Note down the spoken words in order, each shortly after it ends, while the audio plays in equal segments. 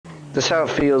This is how it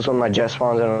feels when my jet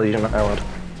spawns on Elysian Island.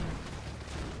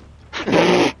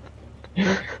 Don't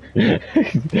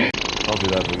do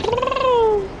that, please.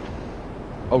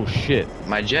 Oh shit.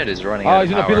 My jet is running out of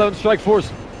he's in power. a B-11 strike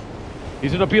force.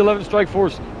 He's in a B-11 strike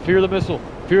force. Fear the missile.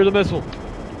 Fear the missile.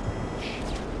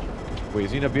 Wait,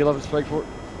 is he in a B-11 strike force?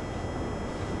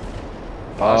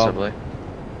 Possibly.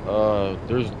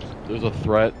 There's a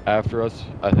threat after us.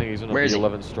 I think he's in a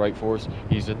B-11 he? strike force.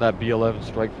 He's in that B-11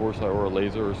 strike force or a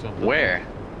laser or something. Where?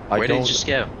 Where did you just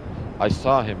go? I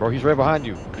saw him, bro. He's right behind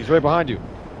you. He's right behind you.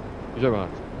 He's right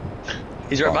behind you.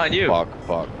 He's right behind you. Fuck.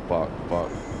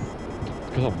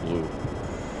 Because I'm blue.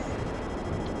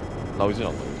 No, he's in a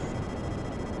laser.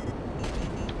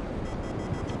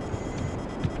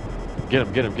 Get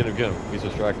him. He's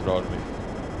distracted on me.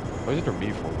 Why is it for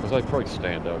me for? Because I'd probably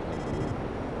stand out.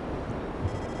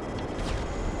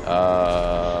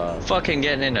 Fucking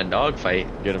getting in a dogfight.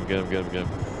 Get him.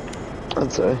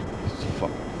 I'd say.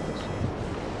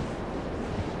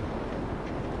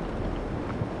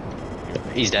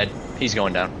 He's dead. He's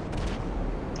going down.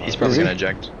 He's probably gonna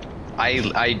eject.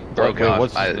 I broke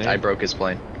off. I broke his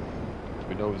plane.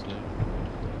 We know his name.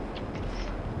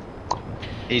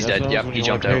 He's dead. Yep, he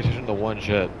jumped out. When you pay attention to one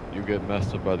jet, you get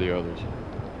messed up by the others.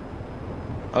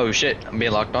 Oh shit, I'm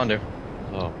being locked onto.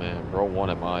 Oh man, bro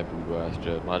wanted my boo ass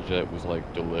jet. My jet was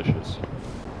like delicious.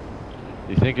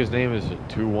 You think his name is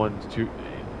 212?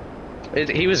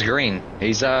 He was green.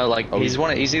 He's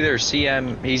he's either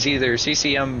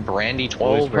CCM Brandy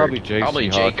 12 or probably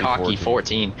J Cocky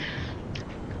 14.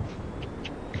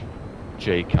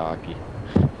 J Cocky.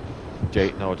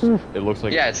 No, it looks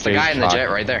like it's the guy in the jet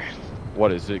right there.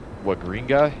 What is it? What, green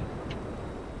guy?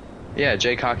 Yeah,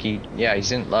 J Cocky. Yeah,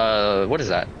 he's in. What is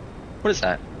that? What is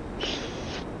that?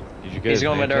 Did you get his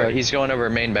name tag? He's going over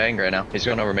main bank right now. He's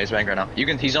going over main bank right now.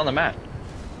 He's on the map.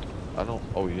 I don't.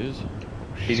 Oh, he is.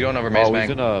 He's going over main bank.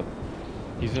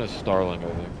 He's in a Starling, I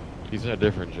think. He's in a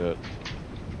different jet.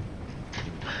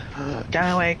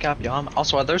 Gotta wake up, y'all.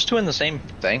 Also, are those two in the same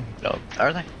thing? No,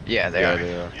 are they? Yeah, they are.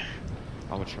 They are.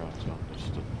 I'm gonna try to.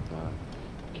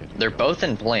 They're both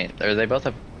in plane. They both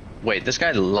have. Wait, this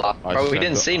guy locked. Bro, he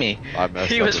didn't see me.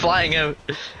 He was flying out.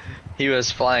 He was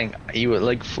flying. He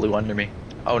like flew under me.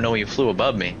 Oh no, he flew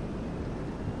above me.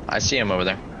 I see him over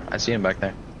there. I see him back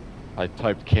there. I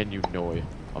typed, "Can you noi?"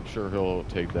 I'm sure he'll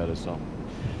take that as something.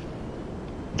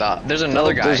 There's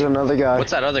another guy. There's another guy.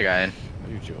 What's that other guy in?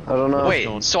 I don't know.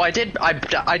 Wait, so I did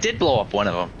blow up one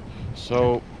of them.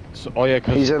 So oh yeah,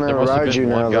 because there must have been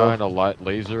one guy in a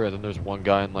laser, and then there's one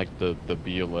guy in like the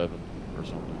B-11 or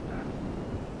something.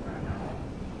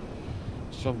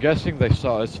 So I'm guessing they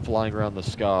saw us flying around the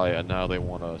sky, and now they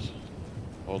want us.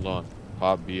 Hold on,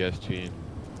 pop BST and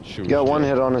shoot. You got one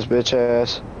hit on his bitch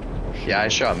ass. Yeah, I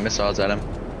shot missiles at him.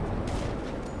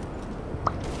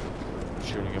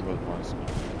 Shooting him with my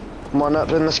sniper. Come on up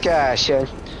in the sky, Shen.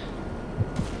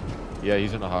 Yeah,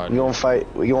 he's in a hard. You gonna fight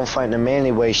in a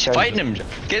manly way, Shen. Fighting him.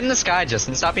 Get in the sky,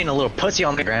 Justin. Stop being a little pussy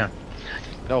on the ground.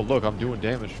 No, look, I'm doing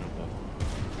damage to him.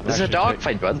 This is a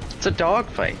dogfight, bud. It's a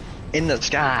dogfight. In the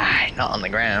sky, not on the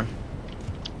ground.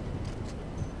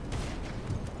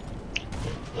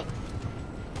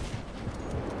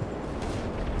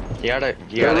 You gotta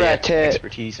get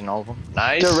expertise in all of them.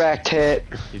 Nice. Direct hit.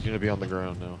 He's gonna be on the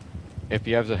ground now. If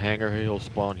he has a hangar, he'll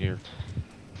spawn here.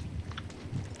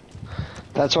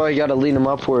 That's why you gotta lead him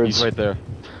upwards. He's right there.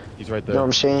 He's right there. You know what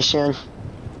I'm saying, Shen?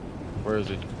 Where is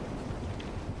he?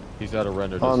 He's at a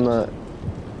render distance.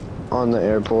 On the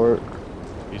airport.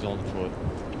 He's on foot.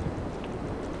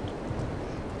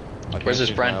 Where's his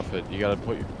friend? Outfit. You gotta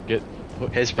put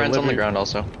his friend's on the ground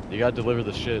also. You gotta deliver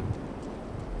the shit.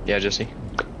 Yeah, Jesse.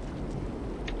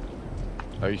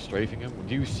 Are you strafing him?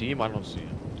 Do you see him? I don't see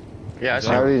him. Yeah, I see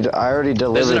him. I already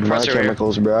delivered my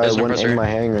chemicals, bro. I went in my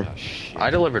hangar. Oh, shit. I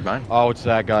delivered mine. Oh, it's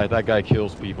that guy. That guy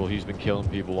kills people. He's been killing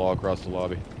people all across the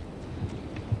lobby.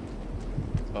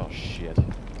 Oh shit.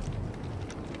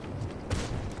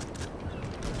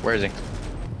 Where is he?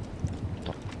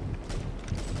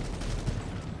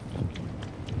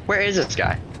 Where is this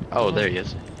guy? Oh, there he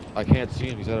is. I can't see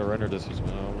him. He's at a render distance, man.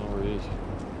 I don't know where he is.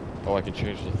 Oh, I can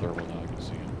change the thermal now. I can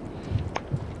see him.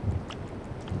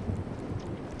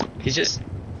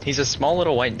 He's a small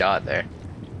little white dot there.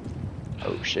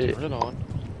 Oh shit. Turn it on.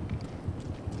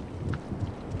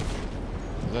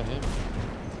 Is that him?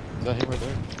 Is that him right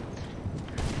there?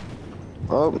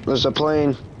 Oh, there's a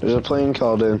plane. There's a plane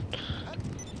called in.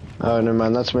 Oh, never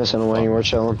mind. That's missing a wing. We're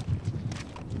chilling.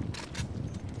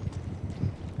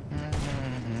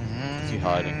 Is he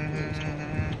hiding?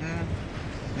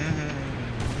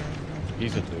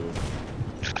 He's a noob.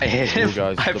 I hit him.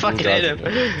 I fucking hit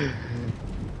him.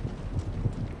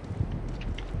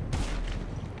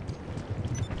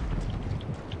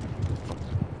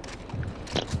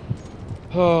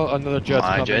 Oh, another jet's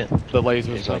My coming. jet. The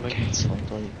laser's He's like coming. canceling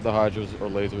plane. The hydros or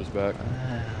laser's back.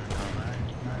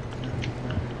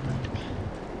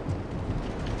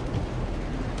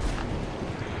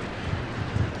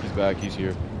 He's back. He's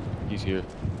here. He's here.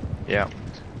 Yeah.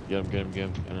 Get him, get him, get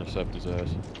him. Intercept his ass.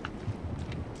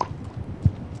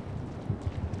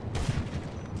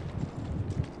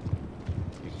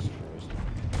 Jesus Christ.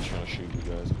 I'm trying to shoot you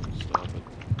guys. Stop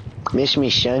it. Miss me,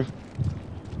 son.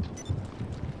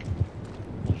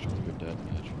 I'm just trying to do a death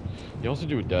match. You want to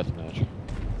do a death match?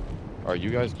 Alright, you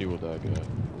guys deal with that guy.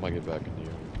 I might get back in the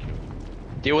air and kill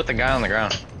him. Deal with the guy on the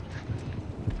ground.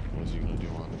 What is he gonna do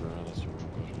on the ground? That's the real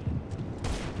question.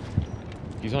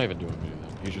 He's not even doing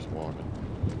anything. He's just walking.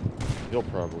 He'll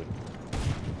probably.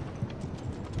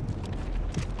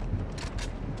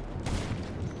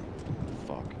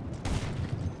 Fuck.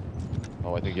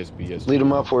 Oh, I think it's BST. Lead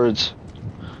him upwards.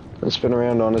 And spin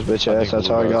around on his bitch ass. That's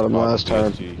how I got him last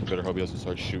time. You better hope he doesn't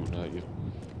start shooting at you.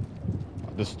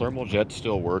 Does thermal jets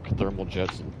still work? Thermal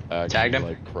jets actually Tagged him?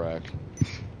 like cracked.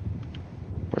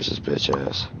 Where's his bitch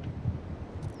ass?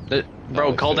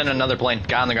 Bro, No, called in it's- another plane.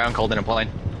 Guy on the ground called in a plane.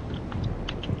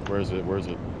 Where is it? Where is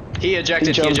it? He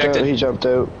ejected. He ejected. He jumped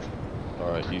out.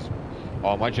 Alright, he's...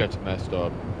 Oh, my jet's messed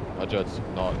up. My jet's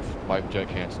not... My jet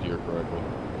can't steer correctly.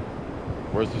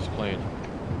 Where's this plane?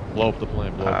 Blow up the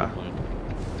plane, blow up the plane.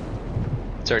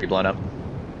 It's already blown up.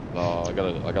 I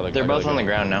gotta... They're both on the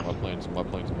ground now. My plane's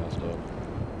messed up.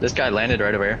 This guy landed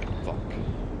right over here.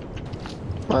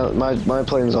 Fuck. My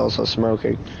plane's also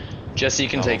smoking. Jesse, you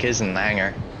can take his in the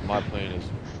hangar. My plane is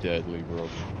deadly broken.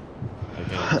 I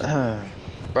can't...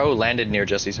 Bro landed near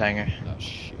Jesse's hangar. Oh,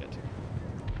 shit.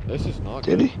 This is not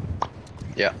Did good. he?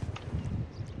 Yeah.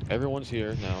 Everyone's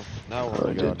here now. Now we're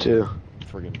Oh, I gonna did too.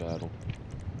 friggin' battle.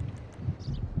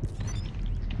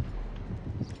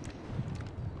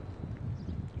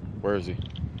 Where is he?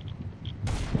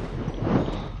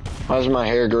 Why's my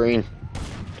hair green?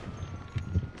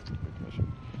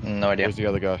 No idea. Where's the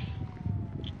other guy?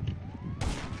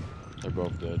 They're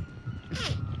both dead.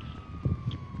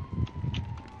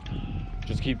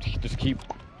 Just keep.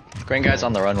 Green guy's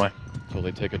on the runway. Till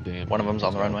they take a damn. One of them's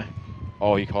on the runway.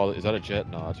 Oh, he called it. Is that a jet?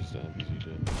 No, it's just an NPC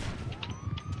jet.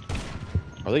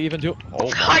 Are they even doing? Oh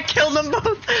my. I killed them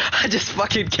both! I just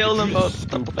fucking killed them both.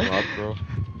 Scoop them up, bro.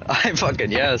 I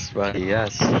fucking, yes, buddy,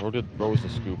 yes. Bro was the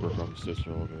scooper from Sister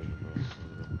Location,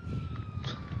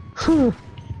 bro.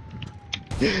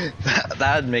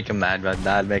 That'd make him mad, bud.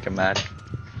 That'd make him mad.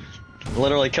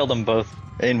 Literally killed them both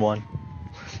in one.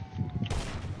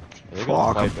 Are they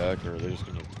gonna fight back, or are they just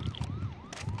gonna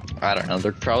I don't know.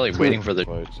 They're probably waiting for the.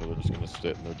 fight? So they're just gonna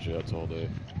sit in their jets all day.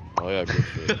 Oh yeah, good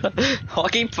shit. I'll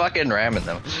keep fucking ramming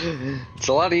them. It's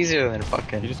a lot easier than He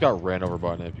fucking. just got ran over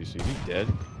by an NPC. Is he dead?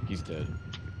 He's dead.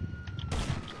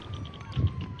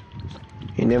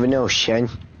 You never know, Shen.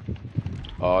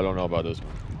 Oh, I don't know about this one.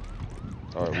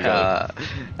 Alright, we got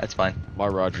That's fine. my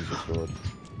Raju's destroyed.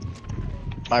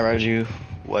 My Raju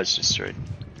was destroyed.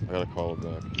 I gotta call it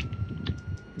back.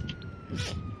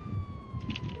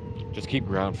 Just keep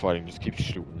ground fighting, just keep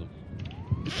shooting them.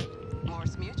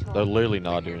 They're literally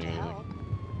not doing anything.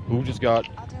 Who just got...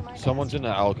 Someone's in the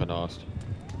Alkanost.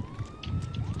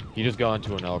 He just got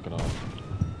into an Alkanost.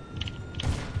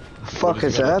 Fuck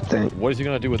is that thing? What is he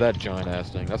gonna do with that giant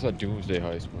ass thing? That's a doomsday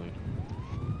heist plane.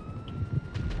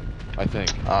 I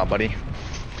think. Ah, buddy.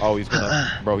 Oh, he's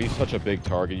gonna... Bro, he's such a big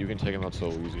target. You can take him out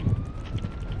so easy.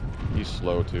 He's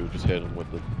slow too. Just hit him with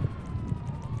the...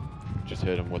 Just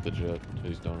hit him with the jet.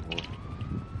 He's done for.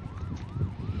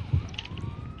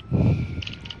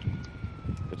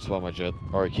 It's about my jet.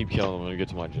 Alright, keep killing him when we get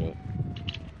to my jet.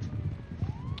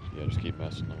 Yeah, just keep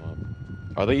messing them up.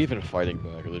 Are they even fighting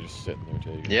back, or are they just sitting there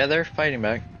taking? Yeah, they're fighting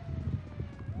back.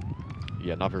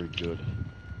 Yeah, not very good.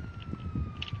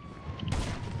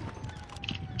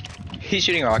 He's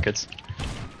shooting rockets.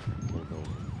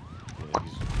 Yeah,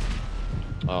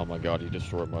 oh my god, he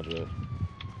destroyed my jet.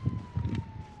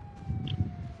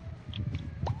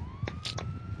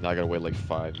 Now I gotta wait like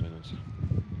 5 minutes.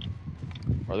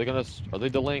 Are they gonna? Are they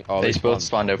delaying? Oh, They both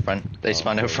spawned out front. They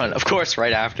spawned out front. Of course,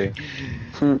 right after.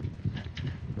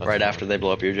 Right after they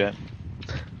blow up your jet.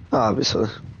 Obviously.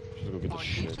 Just go get the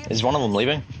shit. Is one of them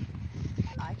leaving?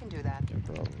 I can do that. Yeah,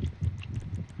 probably.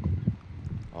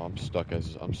 Oh, I'm stuck in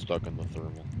the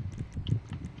thermal.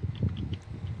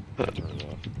 Turn it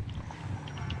off.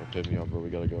 Don't pick me up, bro. We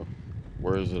gotta go.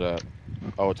 Where is it at?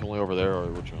 Oh, it's only over there. Or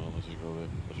which one? Let's just go there.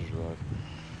 Let's just drive.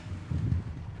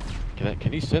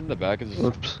 Can he sit in the back of this?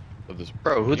 Oops.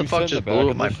 Bro, who the fuck just blew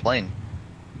up my plane?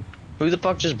 Who the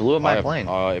fuck just blew up my plane?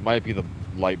 It might be the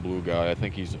light blue guy. I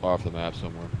think he's off the map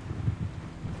somewhere.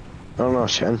 I don't know,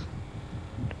 Shen.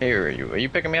 Here, are you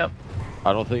picking me up?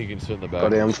 I don't think you can sit in the back.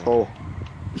 Buddy, I'm full.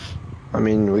 I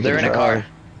mean, we They're can in a try. car.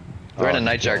 They're in a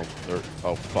night shark.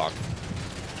 Oh fuck.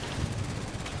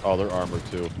 Oh, they're armored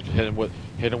too. Hit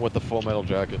him with the full metal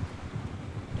jacket.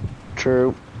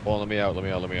 True. Well, let me out.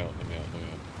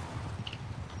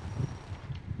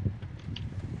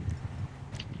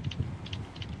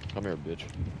 Come here, bitch.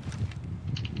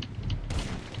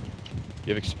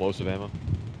 You have explosive ammo?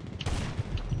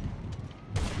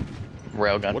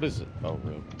 Railgun. What is it? Oh,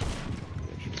 railgun.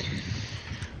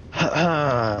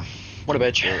 What a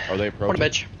bitch. Are they approaching? What a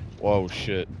bitch. Whoa,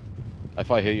 shit. If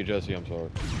I hit you, Jesse, I'm sorry.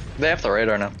 They have the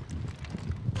radar now.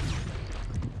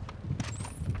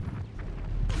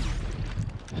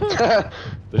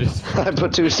 I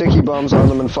put 2 sticky bombs on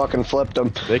them and fucking flipped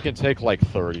them. They can take like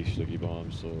 30 sticky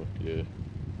bombs, so yeah.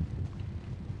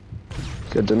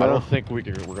 Good to know. I don't think we're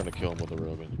gonna kill them with a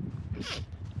railgun.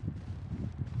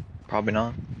 Probably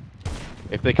not.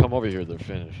 If they come over here, they're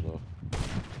finished though.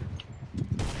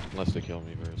 Unless they kill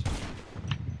me first.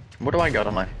 What do I got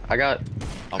on my? I got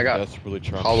desperately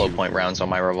trying hollow to point rounds on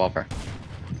my revolver.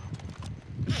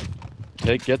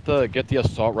 Get the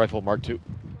assault rifle Mark II.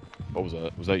 What was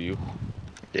that? Was that you?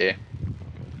 Yeah. Okay.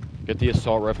 Get the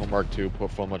assault rifle Mark II.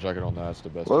 Put full metal jacket on that. It's the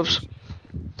best. Whoops.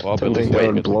 Well, Didn't think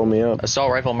that would blow me up.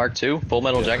 Assault rifle Mark II, full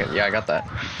metal jacket. Yeah, I got that.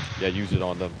 Yeah, use it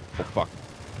on them. Oh fuck.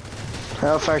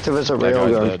 How effective is a That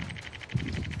guy's railgun? dead.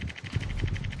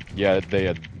 Yeah, they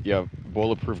had. Yeah,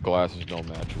 bulletproof glass is no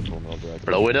match for full metal jacket.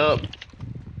 Blow it up.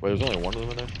 Wait, there's only one of them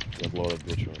in there? Yeah, blow that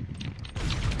bitch up.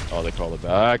 Oh, they called it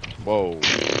back. Whoa.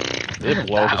 They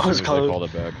blow That as soon was as close. they called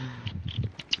it back.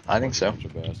 I think so. Bunch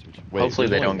of bastards. Wait, Hopefully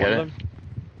they there's don't only get one it. of them?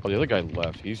 Oh, the other guy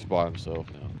left. He's by himself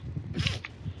now.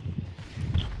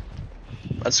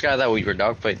 That's the guy that we were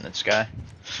dogfighting. This guy.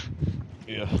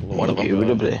 Yeah, One of them.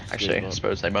 Indubitably. Actually, I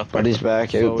suppose they both were. Buddy's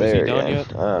back So out is he there done again.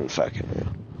 yet? I'm fucking real.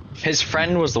 His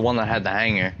friend was the one that had the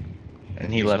hanger,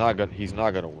 and he left. He's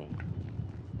not gonna win.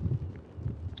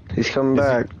 He's coming Is he-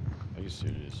 back. Are you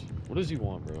serious? What does he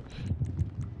want, bro?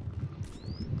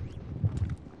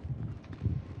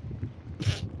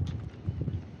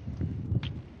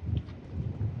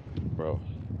 Bro,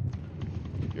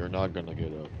 you're not gonna get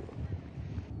up.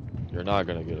 You're not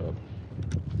gonna get up.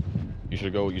 You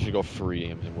should go free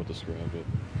him with the scramjet.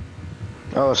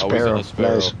 Oh, a Oh, he's in sparrow. a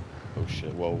sparrow. Nice. Oh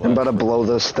shit, whoa. I'm about to blow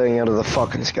this thing out of the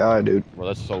fucking sky, dude. Well,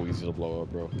 that's so easy to blow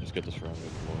up, bro. Just get the scramjet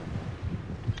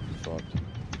and blow him. Fucked.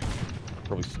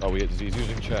 Probably. Oh, he's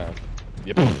using chaff.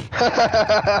 Yep.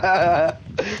 The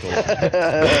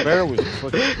sparrow was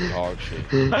fucking dog shit.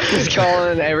 He's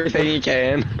calling everything he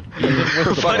can.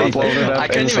 Buddy, Blown it up I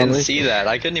couldn't even instantly. see that.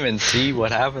 I couldn't even see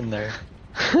what happened there.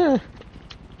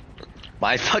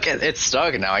 My fucking, it's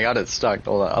stuck now. I got it stuck.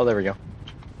 Hold on. Oh, there we go.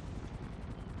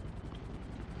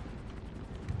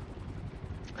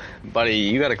 Buddy,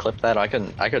 you gotta clip that. I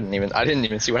didn't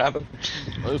even see what happened.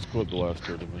 I just clipped the last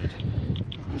 30 minutes.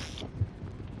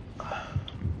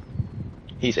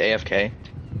 He's AFK.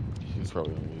 He's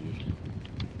probably gonna leave.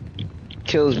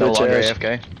 Kill his No bitch longer ass.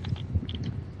 AFK.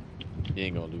 He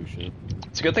ain't gonna do shit.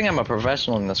 It's a good thing I'm a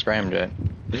professional in the scramjet.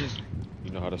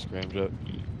 You know how to scramjet?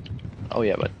 Oh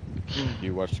yeah, but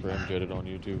You watch scramjetted on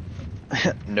YouTube?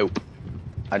 nope.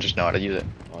 I just know how to use it.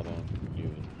 I don't use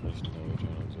it. I just know the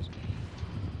channel exists.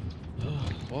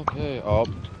 Okay.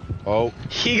 Oh.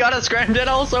 He got a scramjet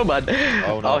also, bud.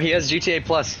 Oh, no. Oh, he has GTA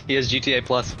Plus. He has GTA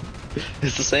Plus.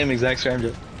 It's the same exact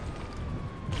scramjet.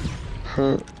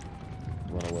 Run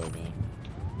away, man.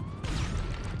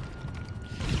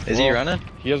 Is he running?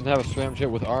 He doesn't have a scramjet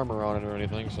with armor on it or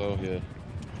anything, so yeah.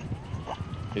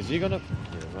 Is he gonna?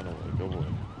 Yeah, run away. Go away.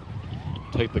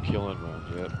 Take the kill and run.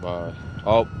 Yeah, bye.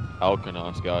 Oh,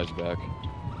 Alkanon's guy's back.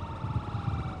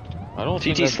 I don't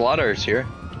think TT Slaughter's here.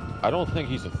 I don't think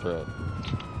he's a threat.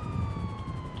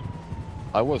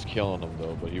 I was killing him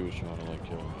though, but he was trying to like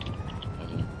kill me. I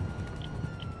think.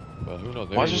 But who knows?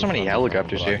 Why is there so many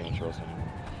helicopters here? I can't trust anymore.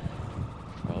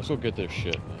 Alright, let's go get their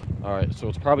shit, man. Alright, so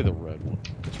it's probably the red one.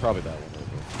 It's probably that one right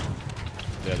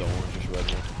there. Yeah, the orangish red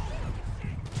one.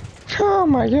 Oh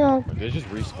my god. Did it just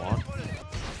respawn?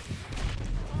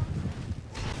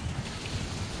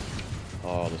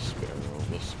 Oh, the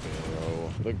sparrow,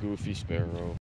 the goofy sparrow.